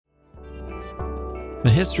The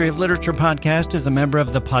History of Literature podcast is a member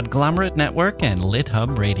of the Podglomerate Network and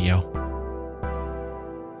LitHub Radio.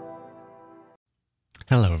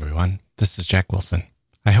 Hello, everyone. This is Jack Wilson.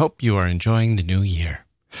 I hope you are enjoying the new year.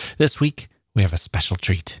 This week, we have a special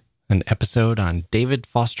treat, an episode on David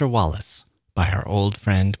Foster Wallace by our old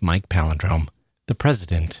friend Mike Palindrome, the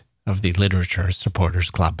president of the Literature Supporters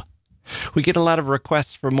Club. We get a lot of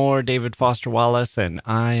requests for more David Foster Wallace, and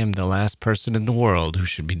I am the last person in the world who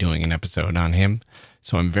should be doing an episode on him.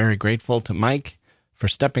 So I'm very grateful to Mike for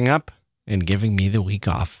stepping up and giving me the week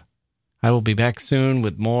off. I will be back soon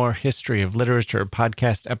with more History of Literature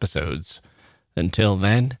podcast episodes. Until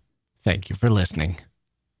then, thank you for listening.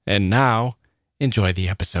 And now, enjoy the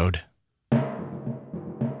episode.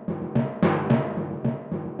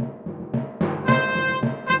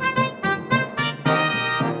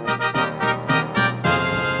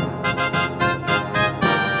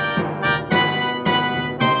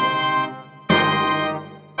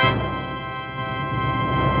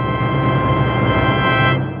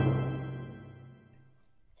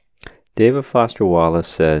 David Foster Wallace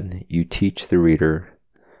said, "You teach the reader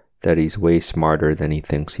that he's way smarter than he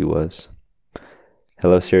thinks he was."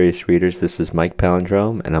 Hello, serious readers. This is Mike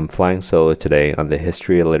Palindrome, and I'm flying solo today on the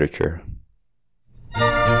History of Literature.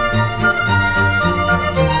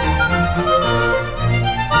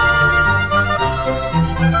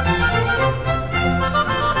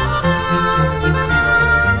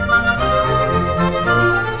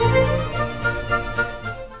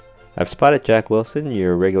 I've spotted Jack Wilson,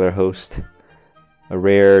 your regular host, a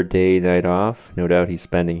rare day night off. No doubt he's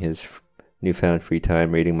spending his newfound free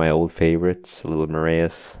time reading my old favorites, Little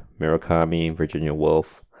Moraeus, Murakami, Virginia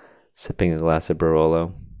Woolf, sipping a glass of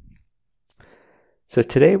Barolo. So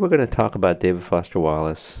today we're going to talk about David Foster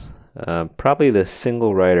Wallace, probably the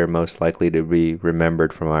single writer most likely to be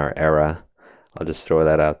remembered from our era. I'll just throw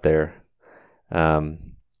that out there. We're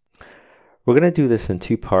going to do this in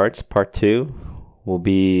two parts. Part two will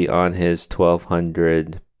be on his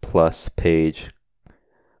 1,200 plus page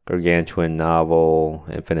gargantuan novel,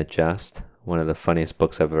 Infinite Jest, one of the funniest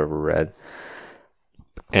books I've ever read,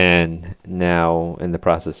 and now in the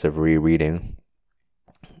process of rereading,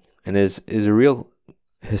 and is a real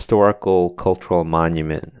historical cultural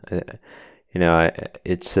monument.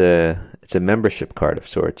 It's a membership card of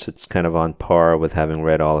sorts. It's kind of on par with having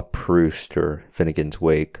read all of Proust or Finnegan's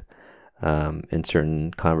Wake. In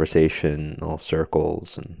certain conversational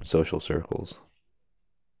circles and social circles.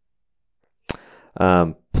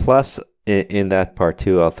 Plus, in that part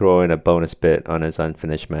too, I'll throw in a bonus bit on his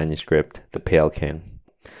unfinished manuscript, The Pale King.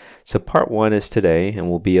 So part one is today and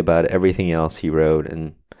will be about everything else he wrote,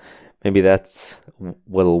 and maybe that's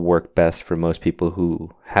what'll work best for most people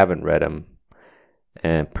who haven't read him.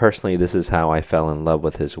 And personally, this is how I fell in love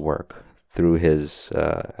with his work, through his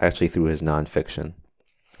nonfiction.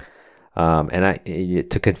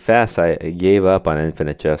 To confess, I gave up on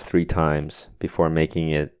Infinite Jest 3 times before making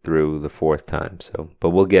it through the 4th time. But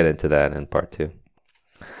we'll get into that in part 2.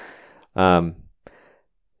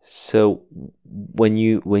 So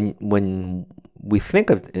when we think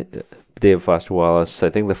of David Foster Wallace, I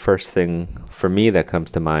think the first thing for me that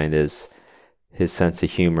comes to mind is his sense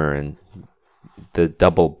of humor and the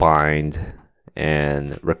double bind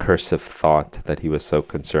and recursive thought that he was so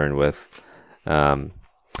concerned with.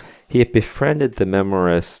 He had befriended the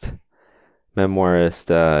memoirist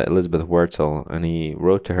Elizabeth Wurtzel, and he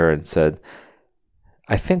wrote to her and said,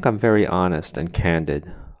 "I think I'm very honest and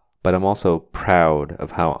candid, but I'm also proud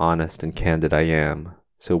of how honest and candid I am.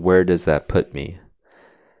 So where does that put me?"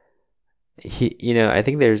 I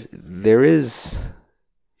think there is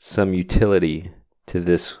some utility to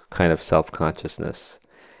this kind of self-consciousness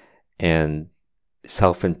and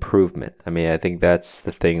self-improvement. I mean, I think that's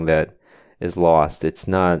the thing that is lost. It's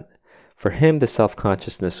not, for him, the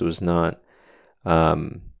self-consciousness was not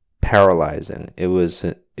paralyzing. It was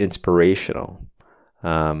inspirational.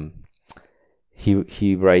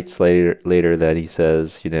 He writes later that he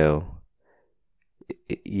says,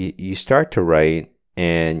 you start to write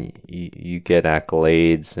and you get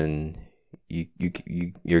accolades and you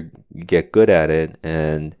get good at it,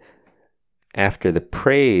 and after the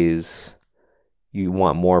praise, you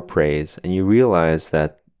want more praise, and you realize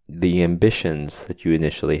that the ambitions that you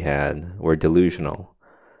initially had were delusional.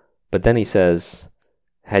 But then he says,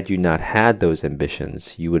 had you not had those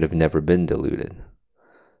ambitions, you would have never been deluded.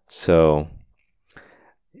 So,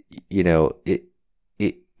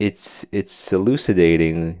 it's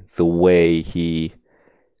elucidating the way he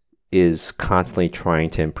is constantly trying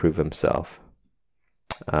to improve himself.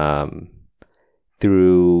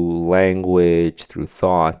 Through language, through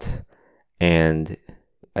thought, and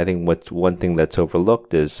I think one thing that's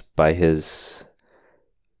overlooked is by his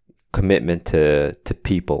commitment to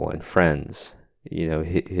people and friends. He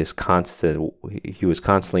was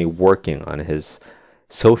constantly working on his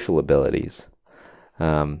social abilities.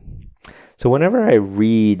 So whenever I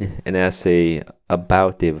read an essay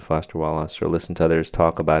about David Foster Wallace or listen to others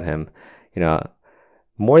talk about him,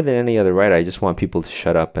 more than any other writer, I just want people to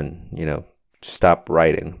shut up and, stop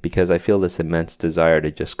writing, because I feel this immense desire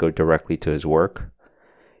to just go directly to his work.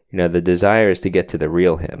 The desire is to get to the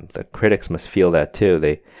real him. The critics must feel that too.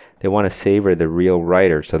 They want to savor the real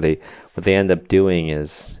writer. So what they end up doing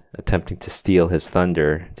is attempting to steal his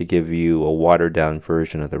thunder to give you a watered down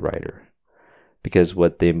version of the writer. Because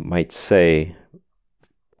what they might say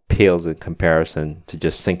pales in comparison to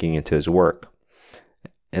just sinking into his work.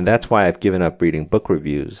 And that's why I've given up reading book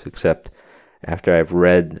reviews, except after I've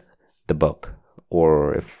read the book,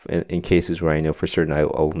 or if in cases where I know for certain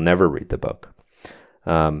I'll never read the book.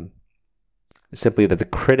 Simply that a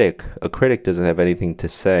critic doesn't have anything to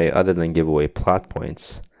say other than give away plot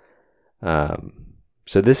points.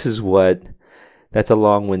 So that's a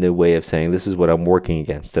long-winded way of saying this is what I'm working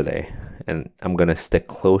against today, and I'm going to stick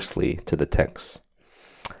closely to the text.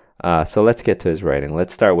 So let's get to his writing.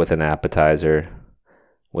 Let's start with an appetizer,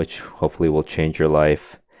 which hopefully will change your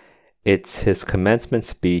life. It's his commencement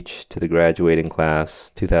speech to the graduating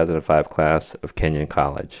class, 2005 class of Kenyon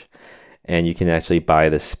College. And you can actually buy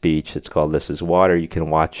this speech. It's called This Is Water. You can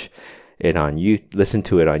watch it listen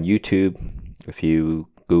to it on YouTube if you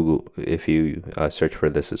search for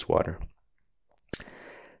This Is Water.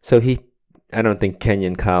 So I don't think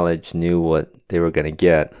Kenyon College knew what they were going to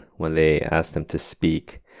get when they asked him to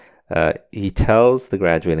speak. He tells the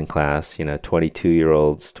graduating class,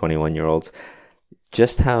 22-year-olds, 21-year-olds,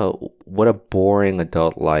 just what a boring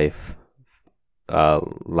adult life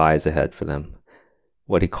lies ahead for them.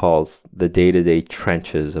 What he calls the day-to-day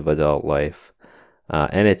trenches of adult life.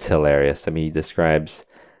 And it's hilarious. I mean, he describes,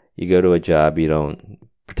 you go to a job you don't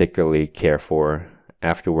particularly care for.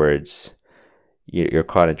 Afterwards, you're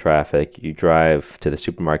caught in traffic. You drive to the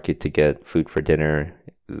supermarket to get food for dinner.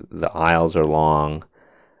 The aisles are long.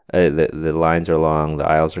 The lines are long. The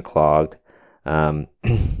aisles are clogged. And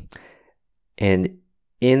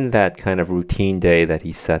in that kind of routine day that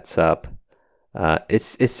he sets up,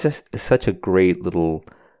 it's just such a great little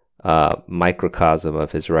microcosm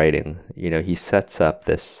of his writing. He sets up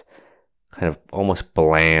this kind of almost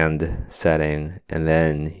bland setting, and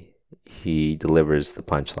then he delivers the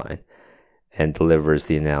punchline and delivers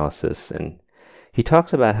the analysis. And he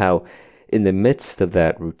talks about how in the midst of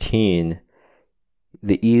that routine,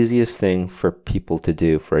 the easiest thing for people to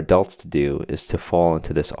do, for adults to do, is to fall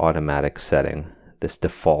into this automatic setting, this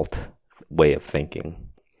default way of thinking.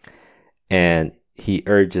 And he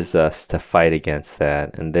urges us to fight against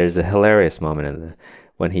that. And there's a hilarious moment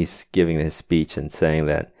when he's giving his speech and saying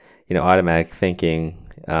that, automatic thinking,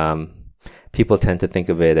 people tend to think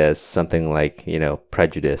of it as something like,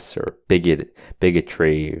 prejudice or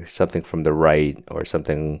bigotry or something from the right, or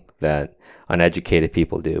something that uneducated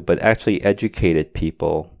people do. But actually educated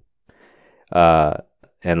people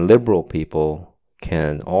and liberal people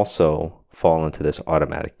can also fall into this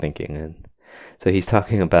automatic thinking. And so he's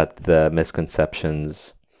talking about the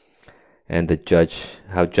misconceptions and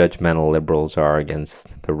how judgmental liberals are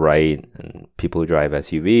against the right, and people who drive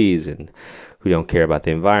SUVs and who don't care about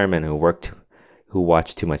the environment, who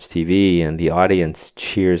watch too much TV, and the audience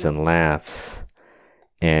cheers and laughs.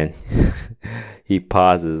 And he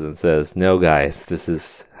pauses and says, "No, guys, this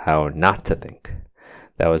is how not to think."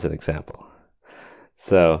 That was an example.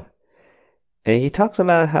 So, and he talks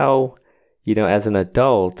about how, as an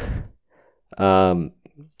adult,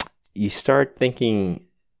 you start thinking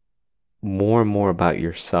more and more about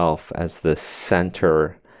yourself as the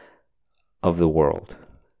center of the world,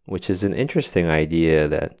 which is an interesting idea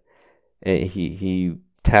that he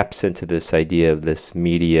taps into this idea of this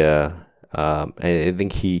media. And I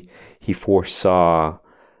think he foresaw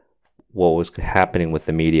what was happening with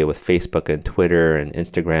the media, with Facebook and Twitter and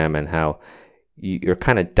Instagram, and how you're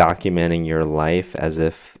kind of documenting your life as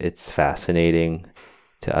if it's fascinating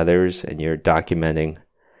to others, and you're documenting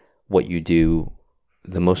what you do,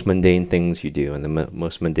 the most mundane things you do, and the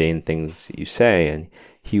most mundane things you say. And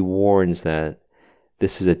he warns that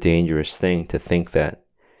this is a dangerous thing, to think that,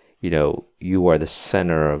 you are the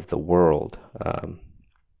center of the world.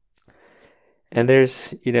 And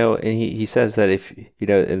there's, and he says that if,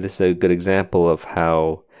 and this is a good example of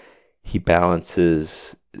how he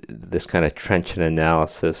balances this kind of trenchant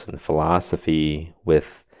analysis and philosophy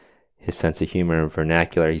with his sense of humor and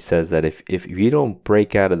vernacular. He says that if you don't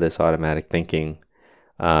break out of this automatic thinking,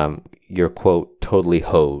 you're, quote, totally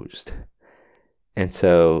hosed. And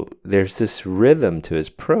so there's this rhythm to his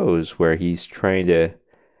prose where he's trying to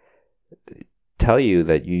tell you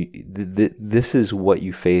that this is what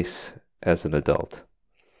you face as an adult.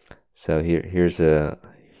 So here's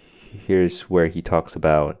where he talks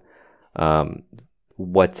about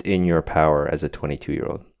what's in your power as a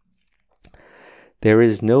 22-year-old. There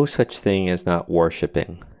is no such thing as not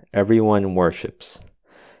worshiping. Everyone worships.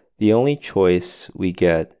 The only choice we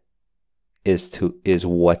get is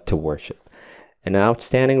what to worship. An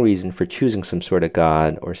outstanding reason for choosing some sort of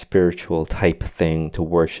God or spiritual type thing to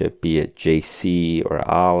worship, be it JC or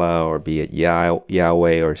Allah, or be it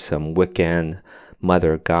Yahweh or some Wiccan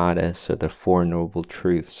mother goddess, or the Four Noble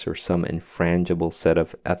Truths, or some infrangible set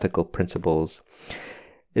of ethical principles,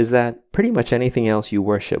 is that pretty much anything else you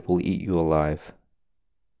worship will eat you alive.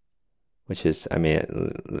 Which is, I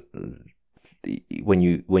mean, when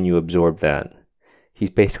you absorb that, he's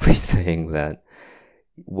basically saying that,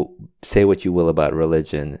 say what you will about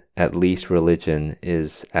religion, at least religion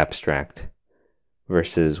is abstract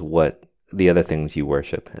versus what the other things you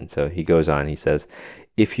worship. And so he goes on, he says,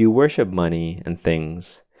 if you worship money and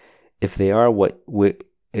things, if they are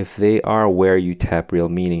where you tap real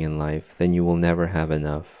meaning in life, then you will never have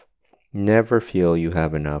enough. Never feel you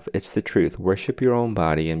have enough. It's the truth. Worship your own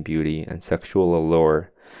body and beauty and sexual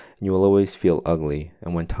allure, and you will always feel ugly.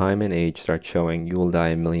 And when time and age start showing, you will die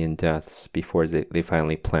a million deaths before they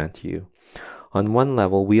finally plant you. On one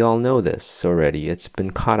level, we all know this already. It's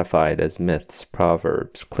been codified as myths,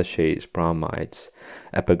 proverbs, cliches, bromides,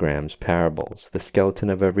 epigrams, parables, the skeleton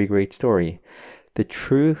of every great story. The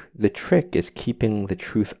trick is keeping the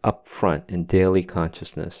truth up front in daily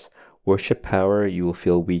consciousness. Worship power, you will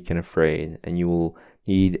feel weak and afraid, and you will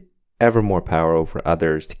need ever more power over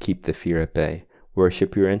others to keep the fear at bay.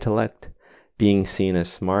 Worship your intellect. Being seen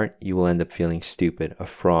as smart, you will end up feeling stupid, a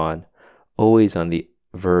fraud, always on the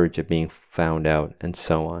verge of being found out, and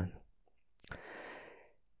so on.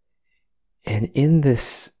 And in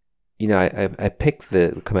this, I picked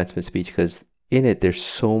the commencement speech because in it there's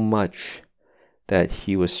so much that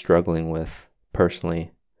he was struggling with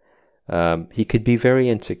personally. He could be very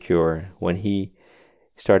insecure. When he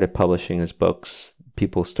started publishing his books,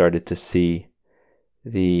 people started to see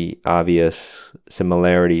the obvious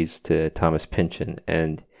similarities to Thomas Pynchon,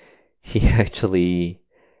 and he actually,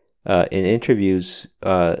 in interviews,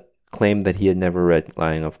 claimed that he had never read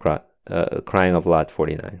Crying of Lot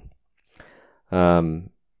 49.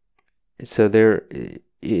 So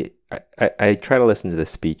I try to listen to the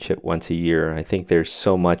speech once a year. I think there's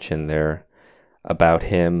so much in there about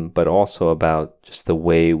him, but also about just the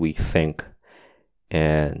way we think.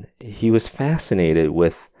 And he was fascinated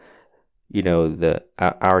with,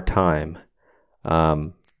 our time,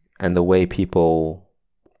 and the way people,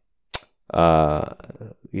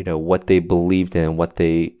 what they believed in,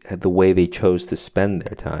 the way they chose to spend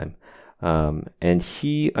their time. And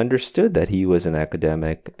he understood that he was an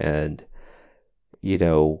academic and,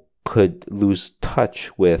 could lose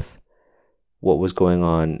touch with what was going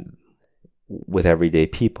on with everyday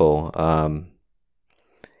people.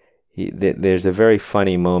 There's a very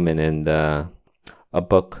funny moment in a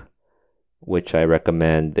book which I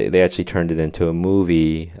recommend. They actually turned it into a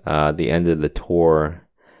movie, the end of the tour.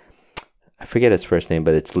 I forget his first name,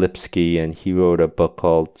 but it's Lipsky, and he wrote a book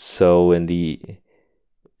called So in the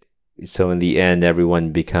End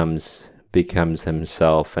Everyone Becomes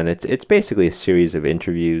Himself, and it's basically a series of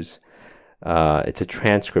interviews. It's a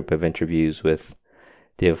transcript of interviews with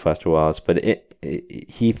David Foster Wallace, but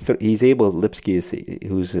he's able, Lipsky,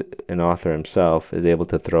 who's an author himself, is able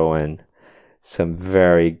to throw in some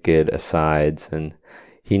very good asides, and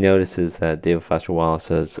he notices that David Foster Wallace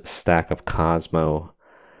has a stack of Cosmo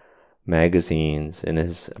magazines in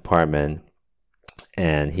his apartment,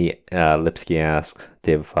 and Lipsky asks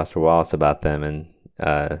David Foster Wallace about them, and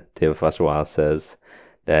David Foster Wallace says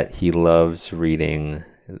that he loves reading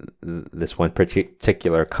this one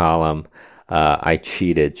particular column, I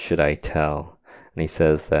Cheated, Should I Tell? And he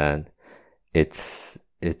says that it's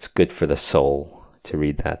good for the soul to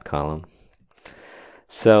read that column.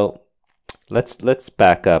 So let's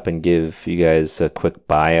back up and give you guys a quick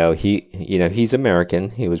bio. He's American.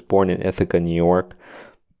 He was born in Ithaca, New York,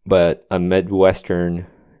 but a Midwesterner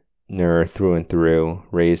through and through,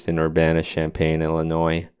 raised in Urbana-Champaign,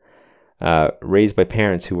 Illinois, raised by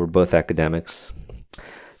parents who were both academics.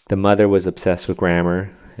 The mother was obsessed with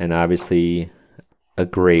grammar, and obviously a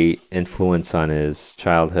great influence on his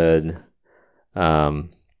childhood.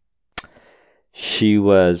 She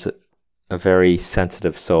was a very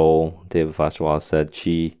sensitive soul. David Foster Wallace said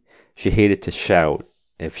she hated to shout.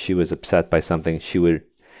 If she was upset by something, she would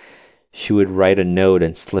write a note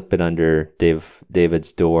and slip it under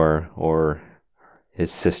David's door or his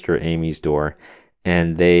sister Amy's door,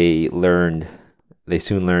 and they learned they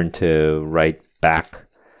soon learn to write back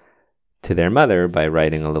to their mother by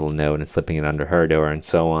writing a little note and slipping it under her door and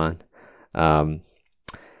so on.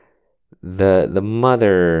 The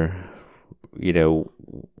mother,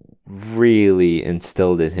 really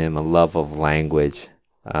instilled in him a love of language,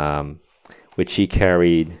 which he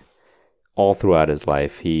carried all throughout his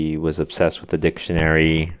life. He was obsessed with the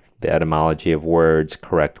dictionary, the etymology of words,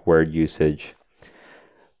 correct word usage.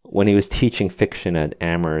 When he was teaching fiction at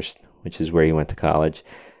Amherst, which is where he went to college,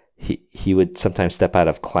 he would sometimes step out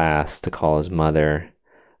of class to call his mother,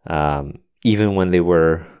 even when they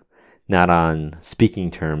were not on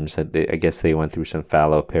speaking terms. I guess they went through some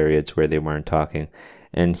fallow periods where they weren't talking,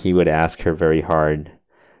 and he would ask her very hard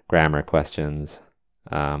grammar questions.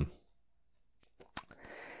 And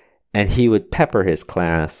he would pepper his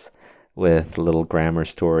class with little grammar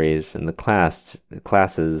stories. And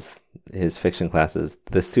his fiction classes,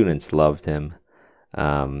 the students loved him.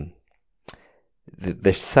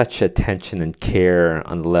 There's such attention and care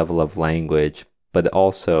on the level of language, but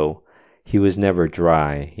also he was never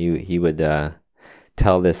dry. He would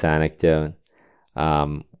tell this anecdote,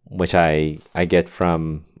 which I get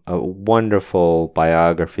from a wonderful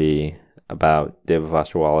biography about David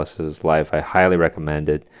Foster Wallace's life. I highly recommend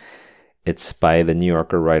it. It's by the New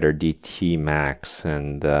Yorker writer D.T. Max,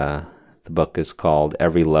 and the book is called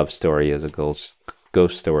Every Love Story is a Ghost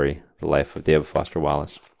Story, The Life of David Foster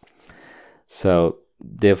Wallace. So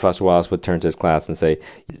David Foster Wallace would turn to his class and say,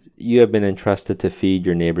 "You have been entrusted to feed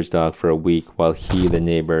your neighbor's dog for a week while the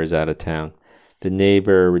neighbor, is out of town. The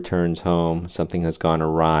neighbor returns home. Something has gone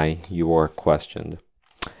awry. You are questioned.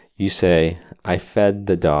 You say, 'I fed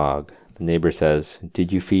the dog.' The neighbor says,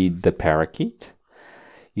 'Did you feed the parakeet?'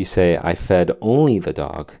 You say, 'I fed only the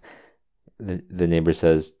dog.' The neighbor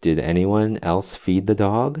says, 'Did anyone else feed the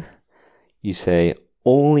dog?' You say,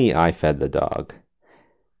 'Only I fed the dog.'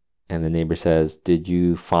 And the neighbor says, 'Did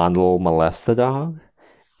you molest the dog?'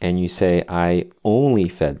 And you say, 'I only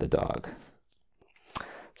fed the dog.'"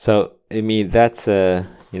 So, I mean, that's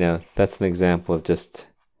that's an example of just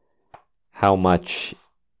how much,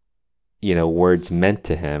 words meant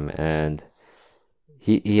to him. And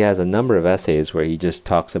he has a number of essays where he just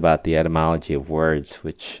talks about the etymology of words,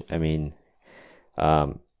 which, I mean,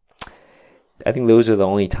 I think those are the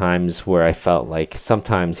only times where I felt like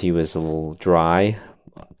sometimes he was a little dry,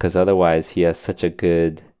 because otherwise he has such a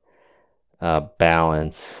good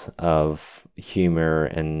balance of humor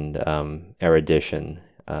and erudition.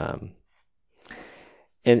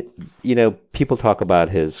 And, people talk about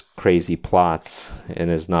his crazy plots in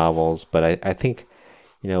his novels, but I think,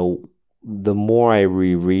 the more I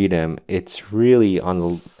reread him, it's really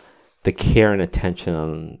on the care and attention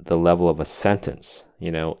on the level of a sentence,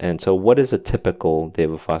 And so what is a typical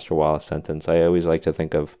David Foster Wallace sentence? I always like to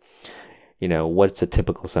think of, what's a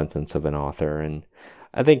typical sentence of an author? And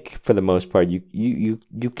I think for the most part, you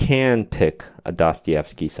can pick a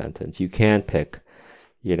Dostoevsky sentence. You can pick,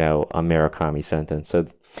 a Murakami sentence. So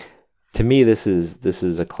to me, this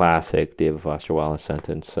is a classic David Foster Wallace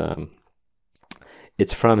sentence.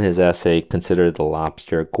 It's from his essay, Consider the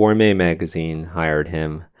Lobster. Gourmet magazine hired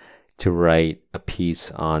him to write a piece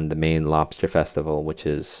on the Maine Lobster Festival, which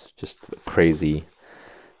is just a crazy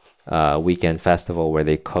weekend festival where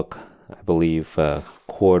they cook, I believe,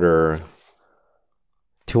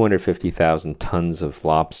 250,000 tons of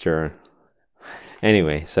lobster.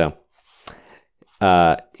 Anyway, so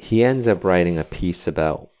he ends up writing a piece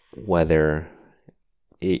about whether,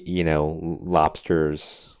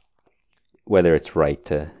 lobsters, whether it's right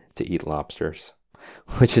to eat lobsters,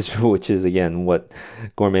 which is again what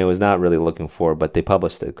Gourmet was not really looking for, but they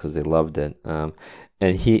published it because they loved it. And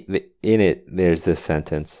in it, there's this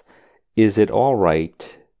sentence: "Is it all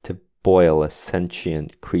right to boil a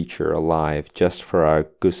sentient creature alive just for our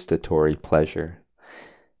gustatory pleasure?"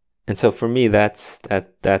 And so for me, that's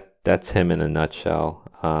him in a nutshell.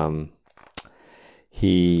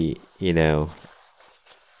 He,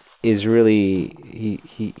 is really,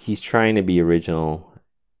 he's trying to be original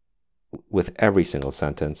with every single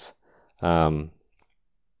sentence.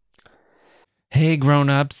 Hey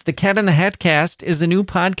grown-ups, the Cat in the Hat Cast is a new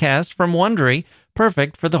podcast from Wondery,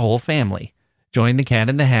 perfect for the whole family. Join the Cat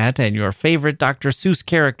in the Hat and your favorite Dr. Seuss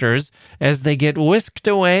characters as they get whisked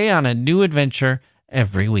away on a new adventure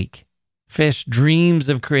every week. Fish dreams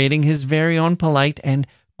of creating his very own polite and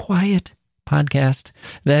quiet podcast.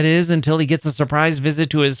 That is, until he gets a surprise visit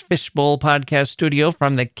to his Fishbowl podcast studio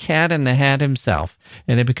from the Cat in the Hat himself,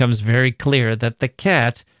 and it becomes very clear that the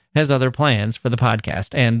cat has other plans for the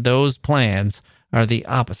podcast, and those plans are the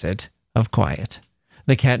opposite of quiet.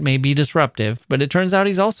 The cat may be disruptive, but it turns out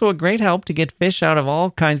he's also a great help to get Fish out of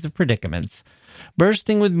all kinds of predicaments.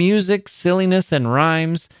 Bursting with music, silliness, and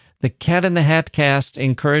rhymes, the Cat in the Hat cast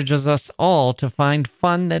encourages us all to find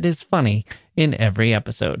fun that is funny in every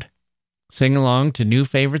episode. Sing along to new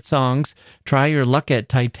favorite songs, try your luck at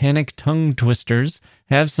Titanic tongue twisters,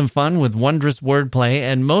 have some fun with wondrous wordplay,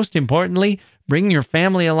 and most importantly, bring your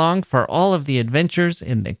family along for all of the adventures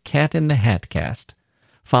in the Cat in the Hat cast.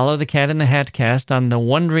 Follow the Cat in the Hat cast on the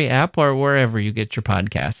Wondery app or wherever you get your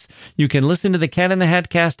podcasts. You can listen to the Cat in the Hat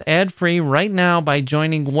cast ad-free right now by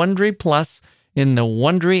joining Wondery Plus in the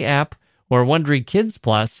Wondery app or Wondery Kids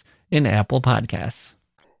Plus in Apple Podcasts.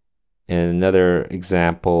 And another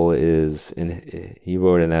example is, he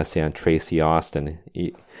wrote an essay on Tracy Austin.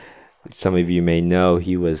 Some of you may know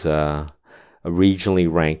he was a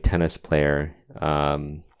regionally ranked tennis player.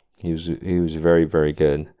 He was very, very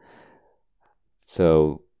good.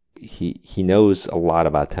 So he knows a lot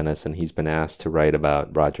about tennis, and he's been asked to write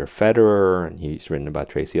about Roger Federer, and he's written about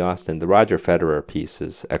Tracy Austin. The Roger Federer piece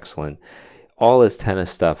is excellent. All his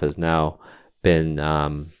tennis stuff has now been,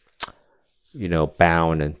 bound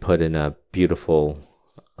and put in a beautiful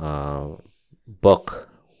book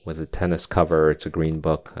with a tennis cover. It's a green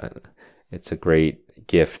book. It's a great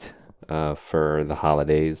gift for the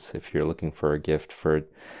holidays if you're looking for a gift for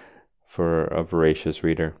a voracious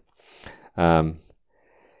reader.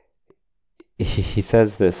 He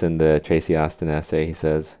says this in the Tracy Austin essay. He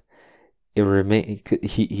says,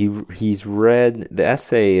 he's read, the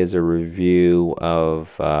essay is a review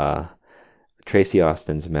of Tracy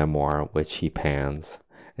Austin's memoir, which he pans.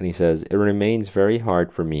 And he says, it remains very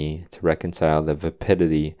hard for me to reconcile the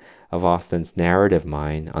vapidity of Austin's narrative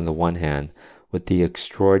mind on the one hand with the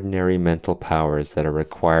extraordinary mental powers that are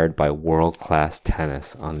required by world-class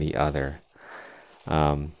tennis on the other.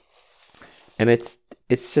 And it's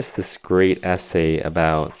just this great essay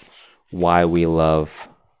about why we love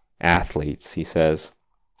athletes. He says,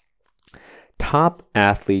 top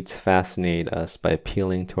athletes fascinate us by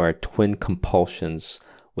appealing to our twin compulsions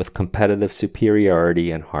with competitive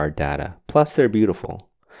superiority and hard data. Plus, they're beautiful.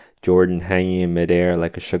 Jordan hanging in midair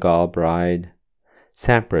like a Chagall bride.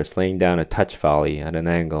 Sampras laying down a touch volley at an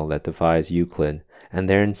angle that defies Euclid. And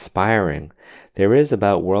they're inspiring. There is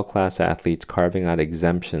about world-class athletes carving out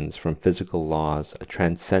exemptions from physical laws, a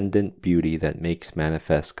transcendent beauty that makes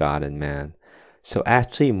manifest God and man. So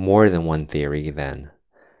actually more than one theory then.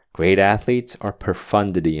 Great athletes are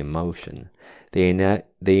profundity in motion.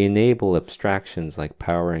 They enable abstractions like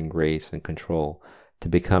power and grace and control to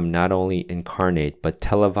become not only incarnate but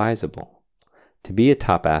televisable. To be a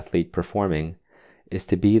top athlete performing is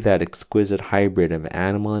to be that exquisite hybrid of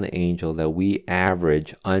animal and angel that we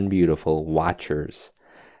average, unbeautiful watchers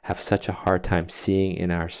have such a hard time seeing in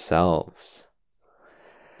ourselves.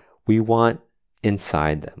 We want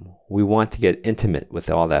inside them. We want to get intimate with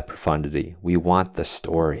all that profundity. We want the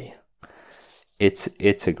story. It's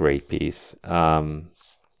a great piece. And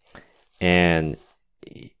in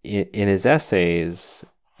his essays,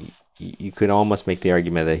 you could almost make the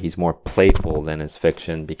argument that he's more playful than his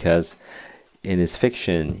fiction, because in his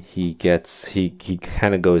fiction, he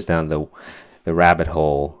kind of goes down the rabbit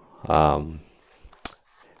hole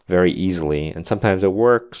very easily, and sometimes it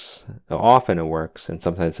works. Often it works, and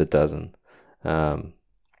sometimes it doesn't.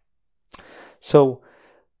 So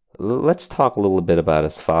let's talk a little bit about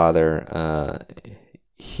his father.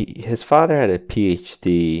 His father had a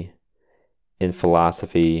PhD in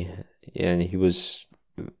philosophy, and he was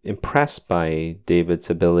impressed by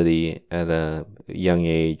David's ability at a young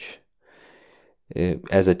age,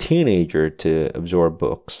 as a teenager, to absorb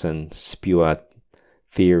books and spew out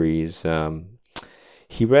theories.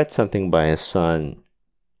 He read something by his son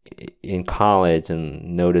in college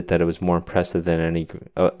and noted that it was more impressive than any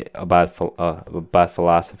about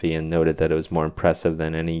philosophy, and noted that it was more impressive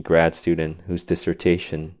than any grad student whose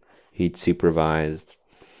dissertation he'd supervised.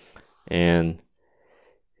 And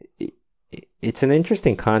it's an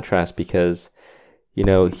interesting contrast because,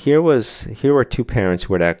 here were two parents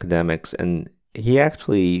who were academics, and he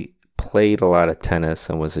actually played a lot of tennis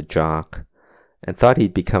and was a jock and thought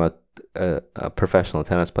he'd become a professional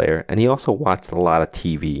tennis player. And he also watched a lot of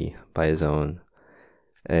TV by his own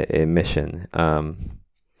admission.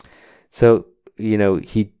 So,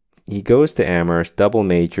 he goes to Amherst, double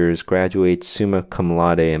majors, graduates summa cum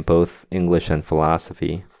laude in both English and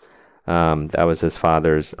philosophy. That was his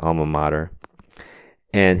father's alma mater.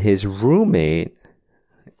 And his roommate,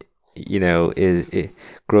 it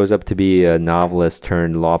grows up to be a novelist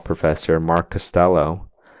turned law professor, Mark Costello.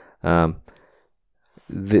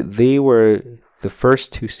 They were the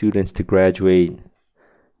first two students to graduate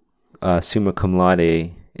summa cum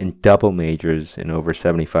laude in double majors in over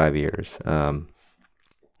 75 years.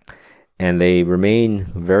 and they remain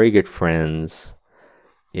very good friends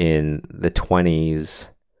in the 20s,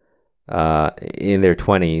 in their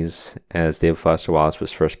 20s, as David Foster Wallace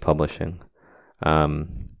was first publishing.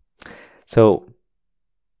 So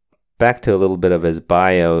back to a little bit of his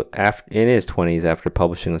bio. In his 20s, after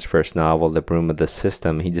publishing his first novel, The Broom of the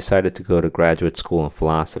System, he decided to go to graduate school in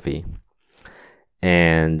philosophy.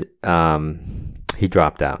 And he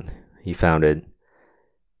dropped out. He found it,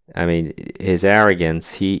 his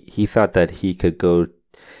arrogance, he thought that he could go,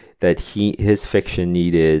 that his fiction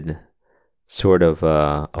needed sort of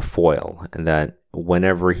a foil, and that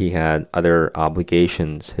whenever he had other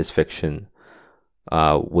obligations, his fiction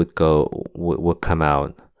would come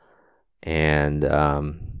out, and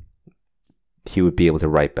he would be able to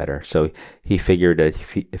write better. So he figured that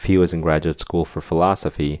if he was in graduate school for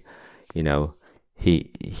philosophy,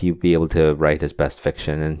 he'd be able to write his best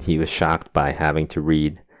fiction. And he was shocked by having to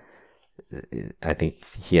read, I think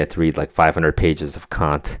he had to read like 500 pages of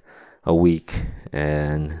Kant a week,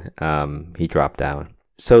 and he dropped out.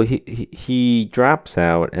 So he drops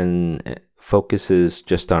out and focuses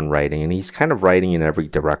just on writing, and he's kind of writing in every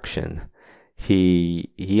direction.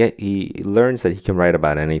 He learns that he can write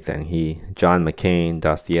about anything. John McCain,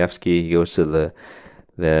 Dostoevsky. He goes to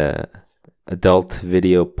the adult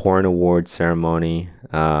video porn award ceremony.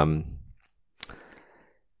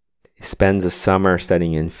 Spends a summer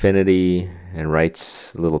studying infinity and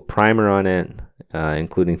writes a little primer on it,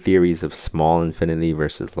 including theories of small infinity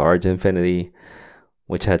versus large infinity,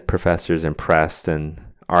 which had professors impressed and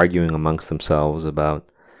arguing amongst themselves about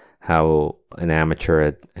how an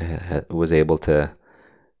amateur was able to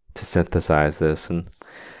synthesize this. And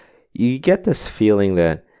you get this feeling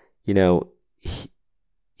that,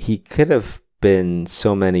 he could have been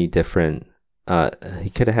so many different, he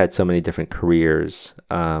could have had so many different careers.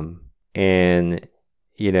 And,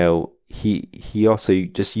 he also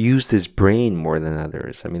just used his brain more than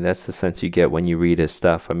others. That's the sense you get when you read his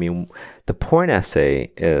stuff. The porn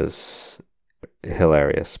essay is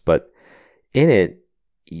hilarious, but in it,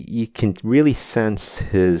 you can really sense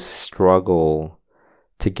his struggle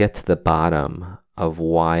to get to the bottom of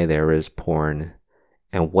why there is porn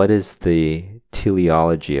and what is the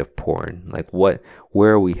teleology of porn. Like, where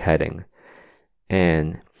are we heading?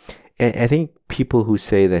 And I think people who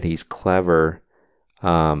say that he's clever,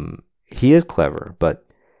 he is clever, but,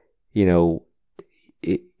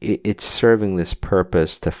 it's serving this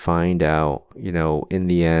purpose to find out, in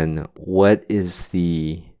the end, what is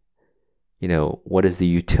the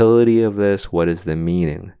utility of this? What is the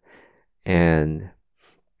meaning? And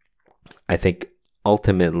I think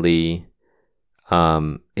ultimately,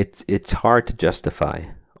 it's hard to justify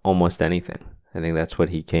almost anything. I think that's what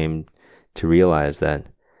he came to realize, that,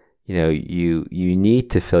 you need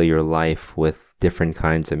to fill your life with different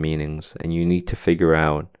kinds of meanings, and you need to figure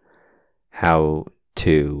out how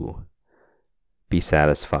to be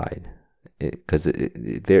satisfied, because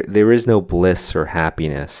there is no bliss or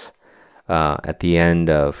happiness at the end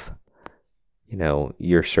of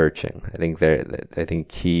your searching. I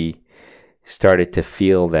think he started to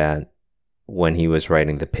feel that when he was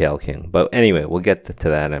writing The Pale King. But anyway, we'll get to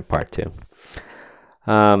that in part 2.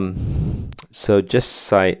 So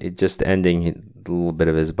just ending a little bit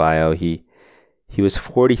of his bio. He was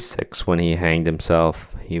 46 when he hanged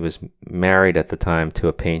himself. He was married at the time to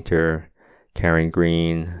a painter, Karen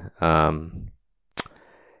Green.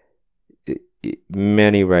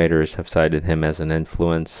 Many writers have cited him as an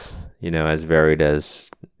influence, as varied as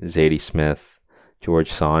Zadie Smith,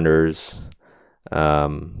 George Saunders. I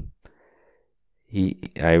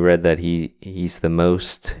read that he's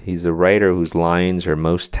a writer whose lines are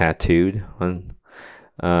most tattooed on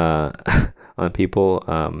people.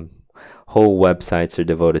 Whole websites are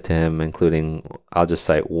devoted to him, including, I'll just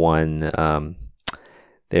cite one.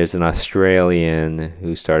 There's an Australian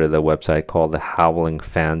who started a website called the Howling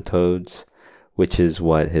Fantoads, which is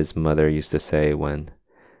what his mother used to say when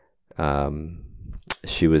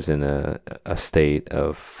she was in a state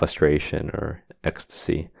of frustration or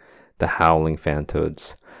ecstasy. The Howling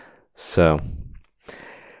Fantoads. So,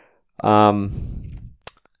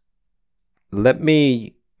 let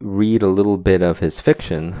me read a little bit of his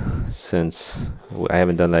fiction, since I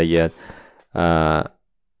haven't done that yet. I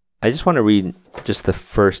just want to read just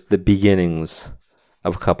the beginnings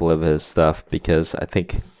of a couple of his stuff, because I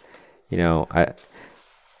think, I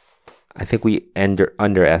think we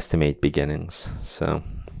underestimate beginnings. So,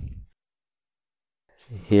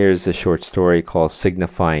 here's a short story called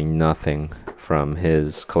Signifying Nothing from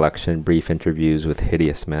his collection Brief Interviews with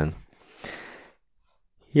Hideous Men.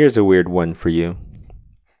 Here's a weird one for you.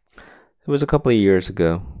 It was a couple of years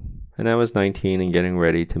ago, and I was 19 and getting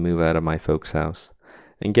ready to move out of my folks' house.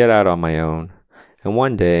 and get out on my own. And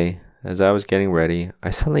one day, as I was getting ready,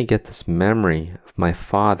 I suddenly get this memory of my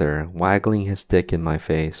father waggling his stick in my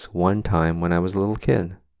face one time when I was a little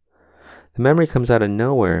kid. The memory comes out of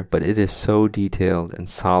nowhere, but it is so detailed and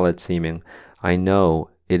solid seeming. I know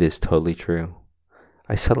it is totally true.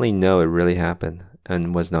 I suddenly know it really happened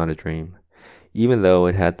and was not a dream, even though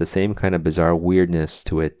it had the same kind of bizarre weirdness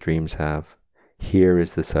to it dreams have. Here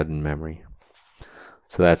is the sudden memory.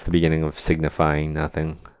 So that's the beginning of signifying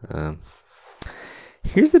nothing.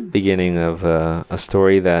 Here's the beginning of a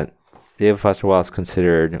story that David Foster Wallace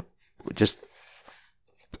considered just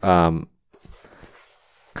kind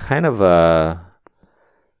of a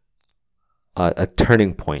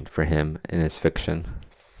turning point for him in his fiction.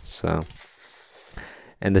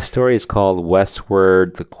 And the story is called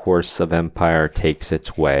Westward, the Course of Empire Takes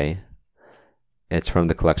Its Way. It's from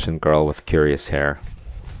the collection Girl with Curious Hair.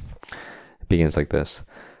 It begins like this.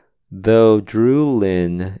 Though Drew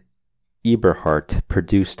Lynn Eberhardt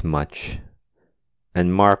produced much,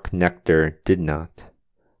 and Mark Nectar did not,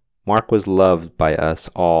 Mark was loved by us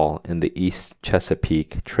all in the East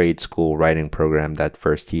Chesapeake Trade School writing program that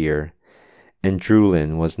first year, and Drew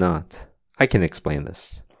Lynn was not. I can explain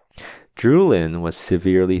this. Drew Lynn was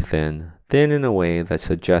severely thin in a way that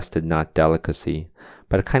suggested not delicacy,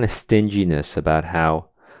 but a kind of stinginess about how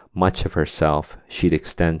much of herself she'd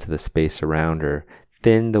extend to the space around her,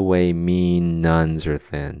 thin the way mean nuns are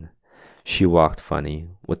thin. She walked funny,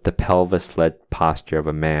 with the pelvis-led posture of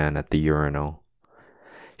a man at the urinal.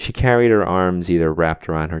 She carried her arms either wrapped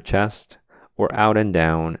around her chest or out and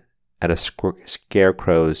down at a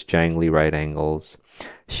scarecrow's jangly right angles.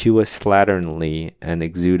 She was slatternly and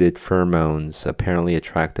exuded pheromones apparently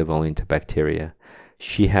attractive only to bacteria.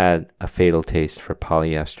 She had a fatal taste for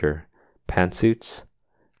polyester, pantsuits,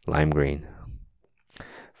 lime green.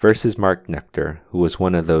 Versus Mark Nectar, who was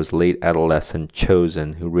one of those late adolescent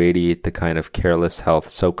chosen who radiate the kind of careless health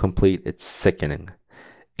so complete it's sickening.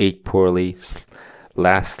 Ate poorly,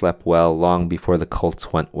 last slept well long before the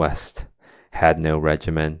Colts went west. Had no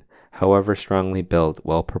regimen, however strongly built,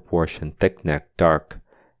 well-proportioned, thick-necked, dark,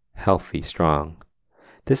 healthy, strong.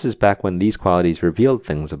 This is back when these qualities revealed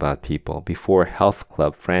things about people, before health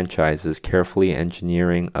club franchises carefully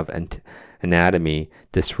engineering of anatomy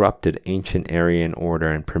disrupted ancient Aryan order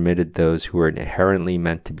and permitted those who were inherently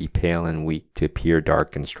meant to be pale and weak to appear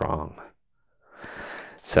dark and strong.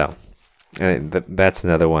 So, that's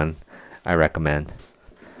another one I recommend.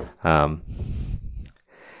 And,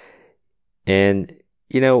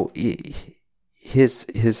 you know,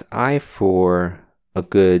 his eye for a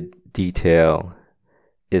good detail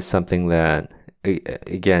is something that,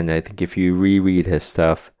 again, I think if you reread his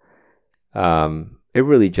stuff, it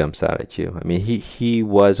really jumps out at you. I mean, he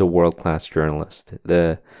was a world-class journalist.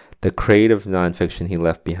 The creative nonfiction he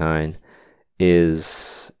left behind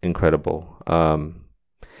is incredible. And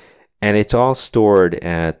it's all stored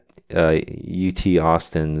at UT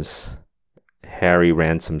Austin's Harry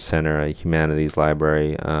Ransom Center, a humanities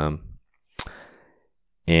library.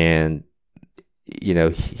 And, you know,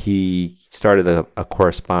 he started a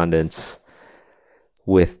correspondence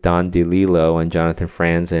with Don DeLillo and Jonathan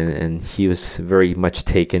Franzen, and he was very much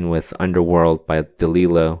taken with Underworld by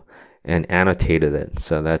DeLillo and annotated it.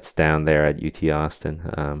 So that's down there at UT Austin.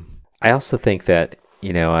 I also think that,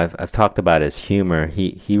 you know, I've talked about his humor.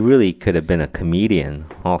 He really could have been a comedian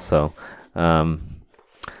also.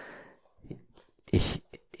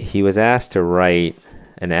 He was asked to write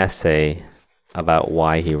an essay about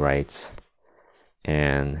why he writes,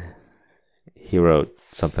 and he wrote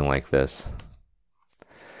something like this.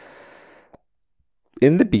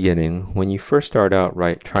 In the beginning, when you first start out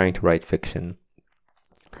trying to write fiction,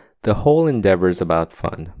 the whole endeavor is about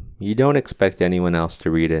fun. You don't expect anyone else to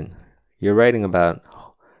read it. You're writing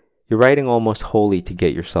almost wholly to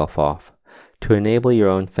get yourself off, to enable your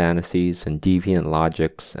own fantasies and deviant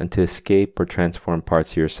logics, and to escape or transform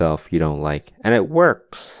parts of yourself you don't like. And it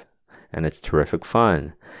works, and it's terrific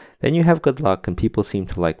fun. Then you have good luck and people seem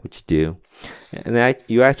to like what you do. And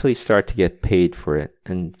you actually start to get paid for it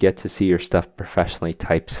and get to see your stuff professionally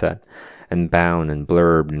typeset and bound and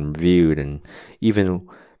blurbed and reviewed, and even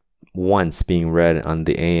once being read on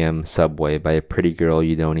the AM subway by a pretty girl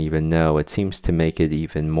you don't even know. It seems to make it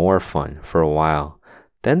even more fun for a while.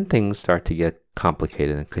 Then things start to get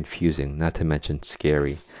complicated and confusing, not to mention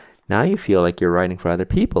scary. Now you feel like you're writing for other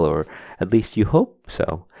people, or at least you hope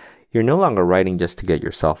so. You're no longer writing just to get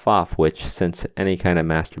yourself off, which, since any kind of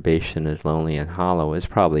masturbation is lonely and hollow, is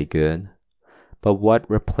probably good. But what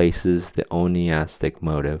replaces the oniastic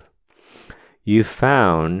motive? You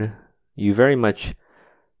found you very much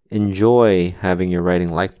enjoy having your writing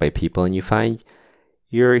liked by people, and you find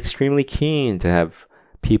you're extremely keen to have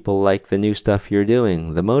People like the new stuff you're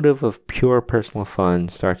doing. The motive of pure personal fun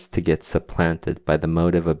starts to get supplanted by the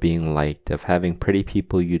motive of being liked, of having pretty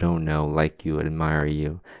people you don't know like you, admire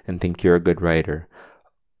you, and think you're a good writer.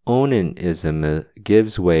 Onanism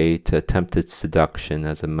gives way to attempted seduction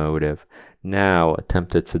as a motive. Now,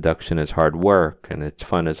 attempted seduction is hard work, and its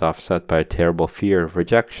fun is offset by a terrible fear of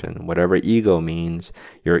rejection. Whatever ego means,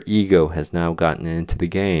 your ego has now gotten into the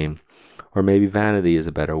game. Or maybe vanity is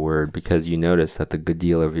a better word, because you notice that the good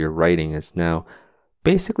deal of your writing is now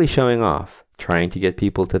basically showing off, trying to get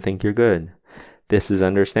people to think you're good. This is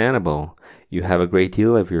understandable. You have a great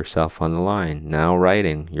deal of yourself on the line. Now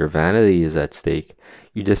writing, your vanity is at stake.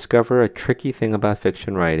 You discover a tricky thing about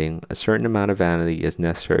fiction writing. A certain amount of vanity is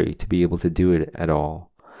necessary to be able to do it at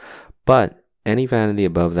all. But any vanity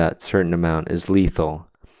above that certain amount is lethal.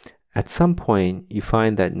 At some point, you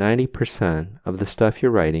find that 90% of the stuff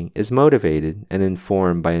you're writing is motivated and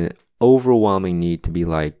informed by an overwhelming need to be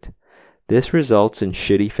liked. This results in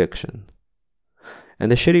shitty fiction. And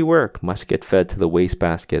the shitty work must get fed to the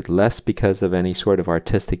wastebasket, less because of any sort of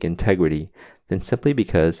artistic integrity than simply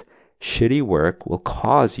because shitty work will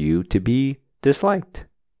cause you to be disliked.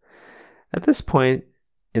 At this point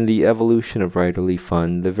in the evolution of writerly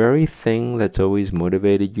fun, the very thing that's always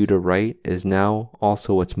motivated you to write is now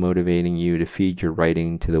also what's motivating you to feed your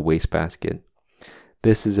writing to the wastebasket.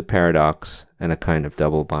 This is a paradox and a kind of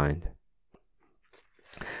double bind.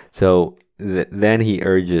 So then he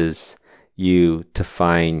urges you to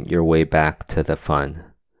find your way back to the fun.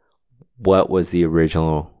 What was the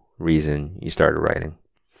original reason you started writing?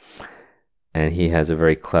 And he has a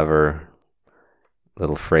very clever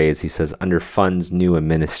little phrase. He says, under fun's new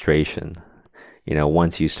administration,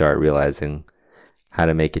 once you start realizing how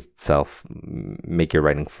to make your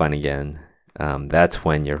writing fun again, that's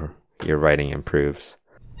when your writing improves.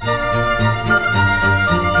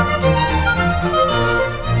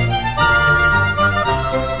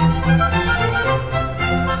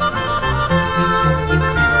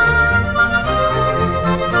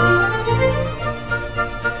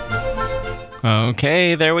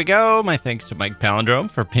 Okay, there we go. My thanks to Mike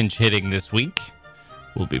Palindrome for pinch hitting this week.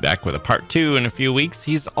 We'll be back with a part 2 in a few weeks.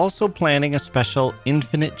 He's also planning a special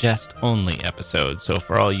Infinite Jest only episode, so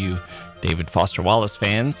for all you David Foster Wallace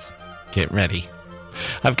fans, get ready.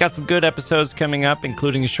 I've got some good episodes coming up,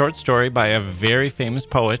 including a short story by a very famous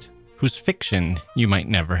poet whose fiction you might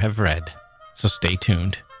never have read. So stay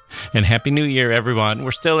tuned. And Happy New Year, everyone.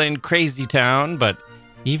 We're still in Crazy Town, but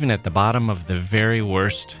even at the bottom of the very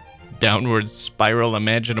worst downward spiral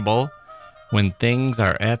imaginable, when things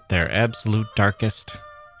are at their absolute darkest,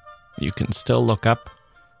 you can still look up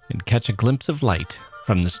and catch a glimpse of light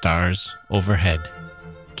from the stars overhead.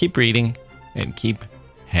 Keep reading and keep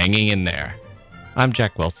hanging in there. I'm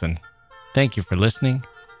Jack Wilson. Thank you for listening,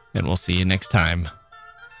 and we'll see you next time.